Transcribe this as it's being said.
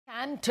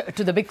And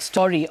to the big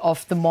story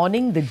of the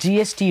morning, the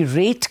GST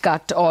rate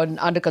cut on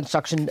under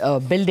construction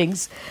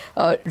buildings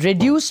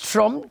reduced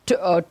to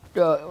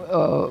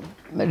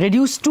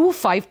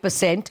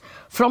 5%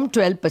 from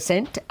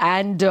 12%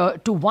 and to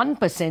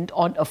 1%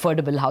 on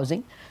affordable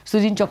housing.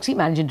 Sudhin Choksey,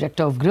 Managing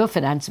Director of Gruh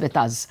Finance, with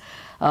us.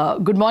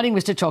 Good morning,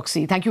 Mr.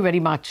 Choksey. Thank you very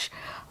much.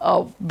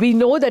 We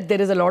know that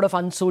there is a lot of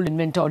unsold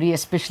inventory,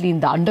 especially in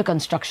the under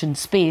construction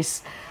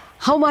space.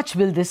 How much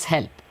will this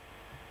help?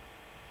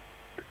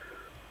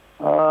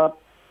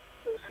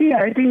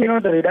 I think,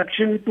 the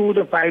reduction to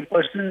the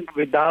 5%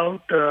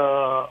 without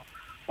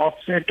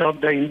offset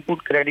of the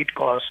input credit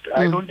cost,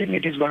 I don't think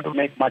it is going to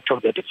make much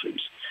of the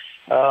difference.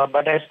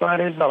 But as far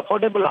as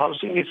affordable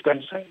housing is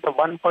concerned, the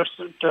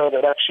 1%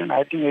 reduction,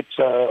 I think it's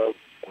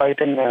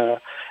quite an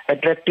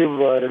attractive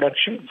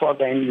reduction for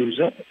the end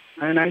user.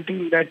 And I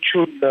think that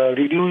should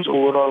reduce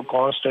overall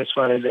cost as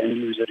far as the end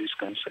user is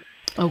concerned.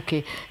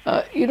 Okay.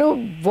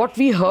 What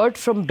we heard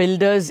from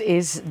builders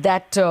is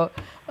that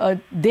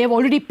they've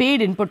already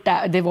paid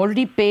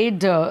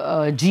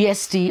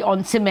GST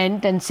on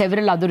cement and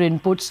several other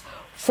inputs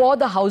for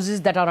the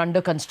houses that are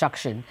under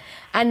construction.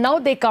 And now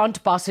they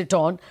can't pass it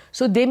on.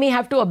 So they may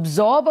have to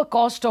absorb a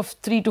cost of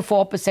 3 to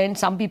 4%.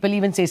 Some people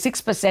even say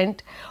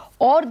 6%.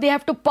 Or they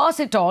have to pass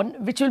it on,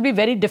 which will be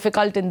very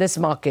difficult in this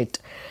market.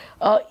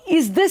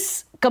 Is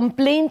this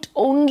complaint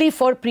only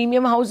for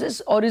premium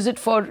houses, or is it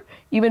for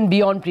even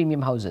beyond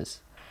premium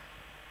houses?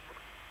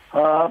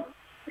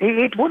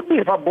 It would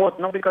be for both,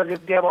 no? Because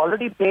if they have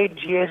already paid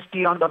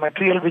GST on the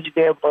material which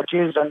they have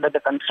purchased under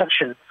the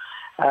construction,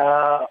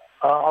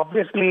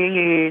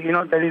 obviously,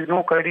 there is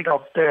no credit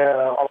of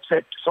the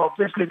offset. So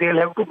obviously, they'll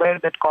have to bear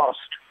that cost.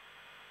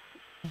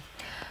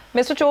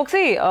 Mr.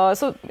 Choksey,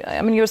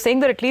 you're saying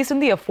that at least in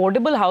the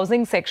affordable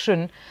housing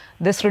section,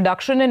 this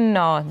reduction in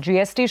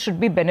GST should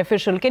be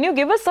beneficial. Can you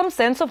give us some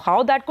sense of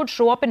how that could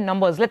show up in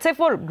numbers? Let's say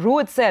for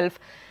Gruh itself,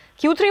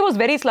 Q3 was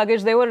very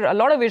sluggish. There were a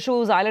lot of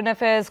issues, island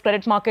affairs,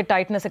 credit market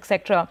tightness,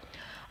 etc.,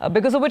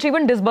 because of which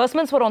even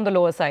disbursements were on the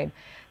lower side.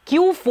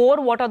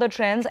 Q4, what are the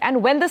trends?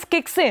 And when this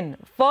kicks in,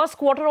 first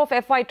quarter of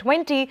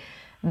FY20,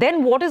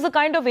 then what is the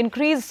kind of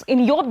increase in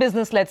your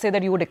business, let's say,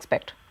 that you would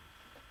expect?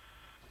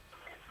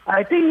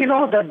 I think, the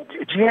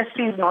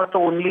GST is not the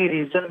only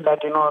reason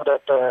that,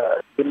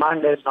 that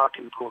demand has not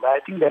improved. I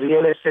think the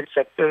real estate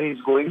sector is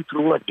going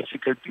through a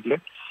difficult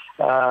period.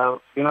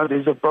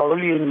 This is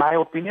probably, in my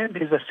opinion,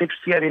 this is the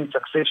 6th year in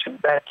succession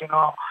that,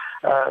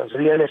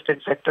 real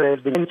estate sector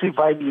has been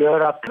intensified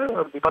year after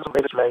because of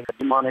this, like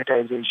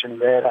demonetization,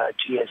 where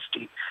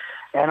GST.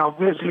 And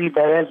obviously,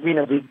 there has been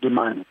a big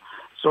demand.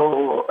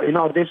 So,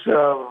 this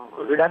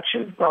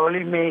reduction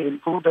probably may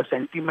improve the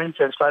sentiments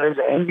as far as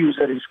the end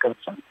user is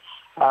concerned.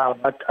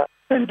 But other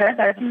than that,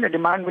 I think the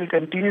demand will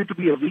continue to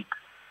be weak.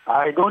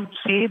 I don't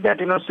see that,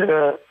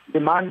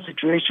 demand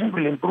situation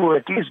will improve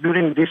at least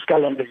during this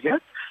calendar year.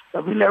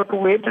 We'll have to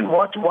wait and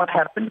watch what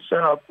happens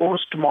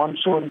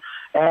post-monsoon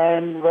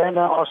and when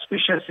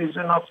auspicious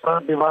season of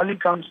Diwali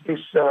comes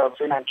this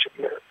financial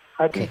year.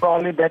 I think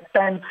probably that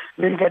time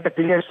we'll get a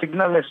clear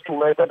signal as to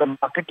whether the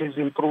market is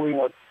improving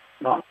or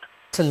not.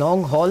 It's a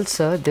long haul,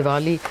 sir,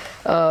 Diwali.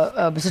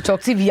 Mr.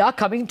 Choksey, we are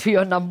coming to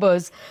your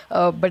numbers,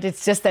 but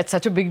it's just that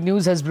such a big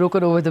news has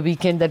broken over the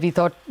weekend that we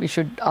thought we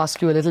should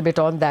ask you a little bit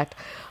on that.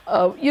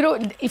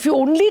 If you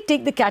only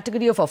take the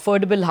category of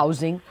affordable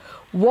housing,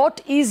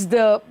 what is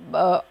the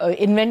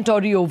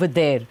inventory over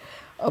there?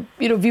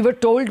 We were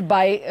told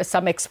by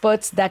some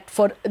experts that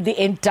for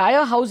the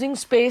entire housing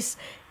space,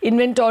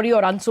 inventory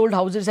or unsold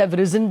houses have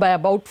risen by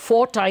about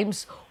 4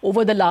 times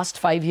over the last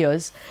 5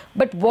 years.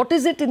 But what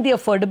is it in the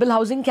affordable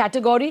housing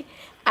category?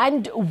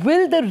 And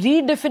will the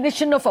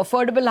redefinition of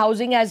affordable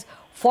housing as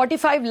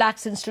 45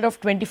 lakhs instead of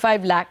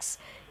 25 lakhs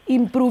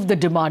improve the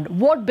demand?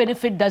 What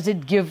benefit does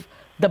it give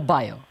the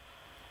buyer?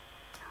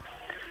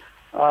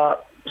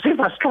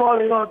 First of all,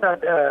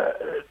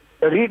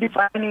 the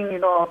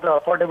redefining, of the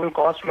affordable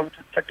cost from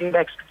 30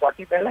 lakhs to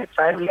 45 lakhs,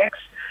 5 lakhs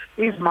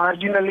is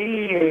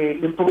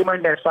marginally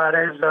improvement as far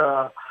as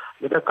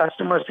the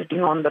customer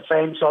sitting on the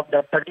fence of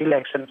the 30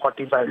 lakhs and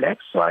 45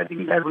 lakhs. So I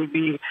think there will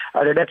be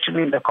a reduction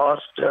in the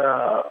cost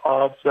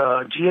of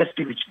the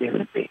GST which they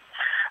will pay.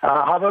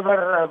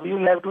 However, we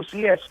will have to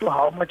see as to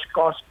how much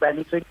cost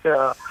benefit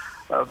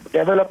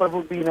developer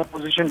would be in a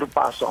position to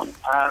pass on.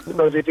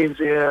 Because it is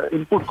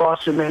input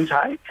cost remains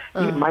high,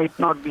 he might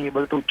not be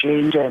able to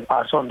change and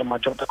pass on the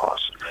much of the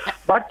cost.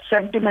 But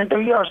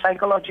sentimentally or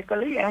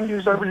psychologically, end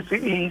user will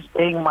feel he is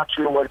paying much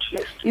lower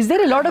GST. Is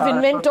there a lot of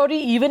inventory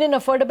even in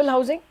affordable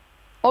housing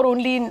or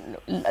only in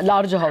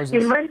larger houses?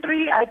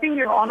 Inventory, I think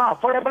on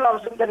affordable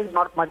housing there is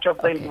not much of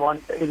the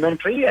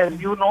inventory. As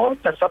you know,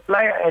 the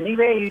supply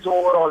anyway is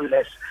overall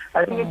less.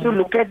 I think if you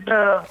look at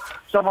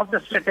some of the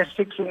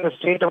statistics in the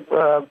state of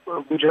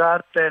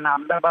Gujarat and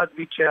Ahmedabad,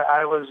 which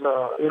I was,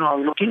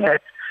 looking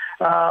at,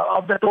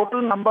 of the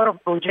total number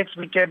of projects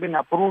which have been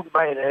approved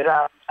by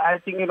RERA, I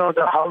think,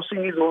 the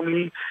housing is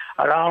only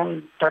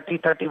around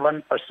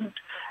 31%.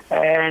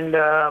 And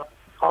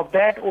of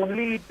that,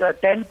 only the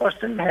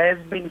 10% has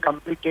been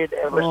completed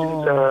ever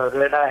since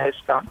RERA has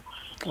come.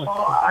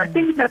 I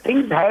think the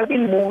things have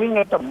been moving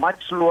at a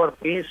much slower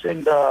pace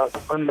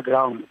on the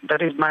ground.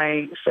 That is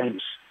my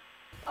sense.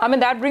 I mean,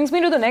 that brings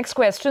me to the next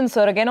question,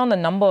 sir, again on the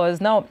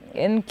numbers. Now,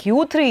 in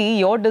Q3,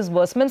 your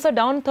disbursements are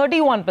down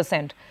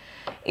 31%.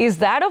 Is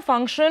that a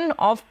function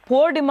of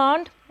poor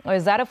demand, or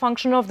is that a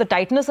function of the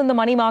tightness in the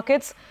money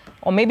markets,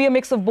 or maybe a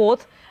mix of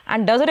both?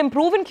 And does it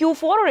improve in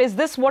Q4, or is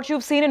this what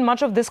you've seen in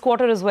much of this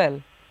quarter as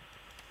well?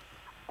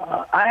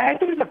 I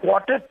think the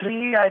quarter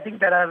three, I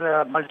think there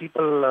are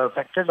multiple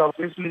factors.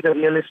 Obviously, the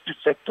real estate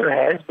sector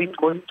has been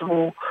going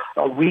through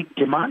a weak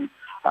demand.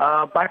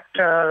 But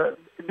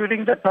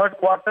during the third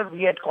quarter,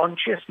 we had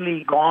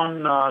consciously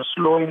gone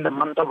slow in the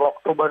month of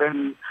October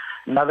and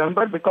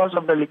November because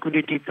of the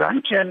liquidity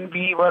crunch, and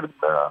we were,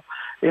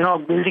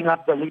 building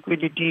up the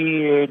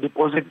liquidity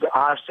deposit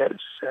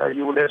ourselves.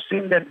 You would have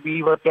seen that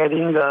we were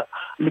carrying a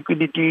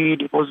liquidity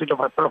deposit of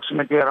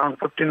approximately around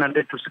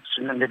 1,500 to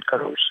 1,600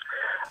 crores.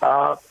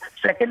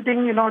 Second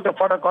thing,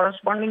 for the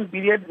corresponding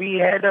period, we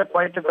had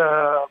quite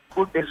a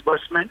good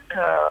disbursement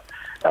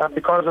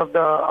because of the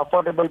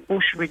affordable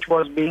push which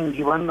was being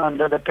given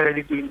under the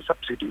credit link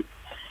subsidy.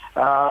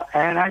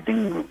 And I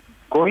think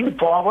going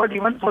forward,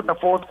 even for the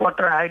fourth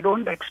quarter, I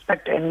don't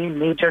expect any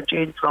major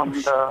change from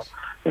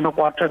the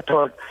quarter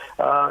third.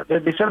 The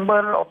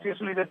December,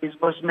 obviously, the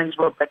disbursements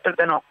were better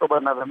than October,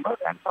 November,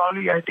 and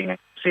probably I think at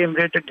the same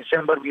rate at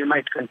December we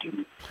might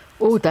continue.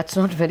 Oh, that's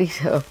not very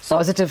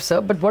positive,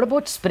 sir. But what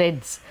about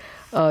spreads?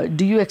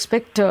 Do you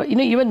expect,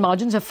 even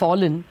margins have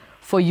fallen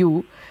for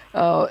you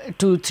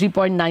to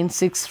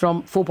 3.96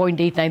 from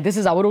 4.89. This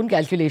is our own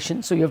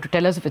calculation, so you have to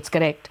tell us if it's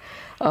correct.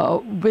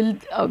 Will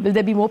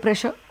there be more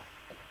pressure?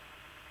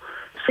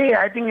 See,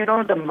 I think, the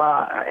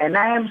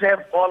NIMs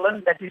have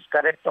fallen. That is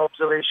correct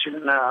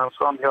observation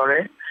from your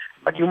end.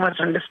 But you must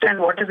understand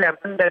what has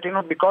happened that,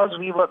 because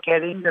we were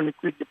carrying the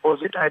liquid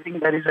deposit, I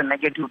think there is a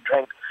negative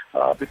drag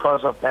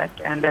because of that.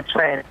 And that's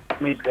why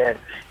NIM is there.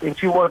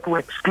 If you were to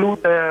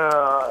exclude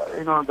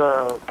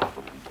the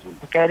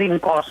carrying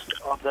cost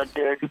of the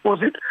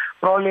deposit,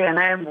 probably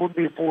NIM would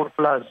be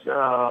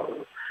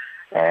 4+.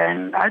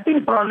 And I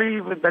think probably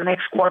with the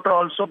next quarter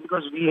also,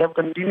 because we have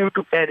continued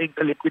to carry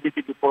the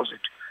liquidity deposit.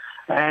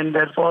 And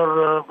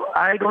therefore,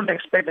 I don't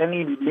expect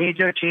any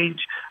major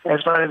change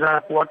as far as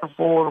our quarter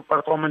four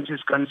performance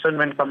is concerned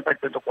when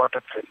compared to the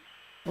quarter three.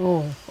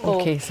 Oh,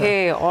 okay, sir.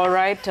 Okay, all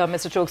right,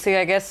 Mr. Choksey,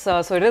 I guess so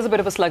it is a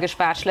bit of a sluggish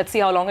patch. Let's see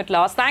how long it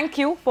lasts. Thank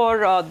you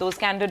for those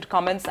candid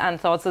comments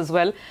and thoughts as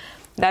well.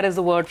 That is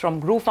the word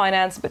from Gruh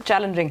Finance, but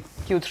challenging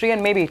Q3,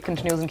 and maybe it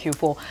continues in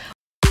Q4.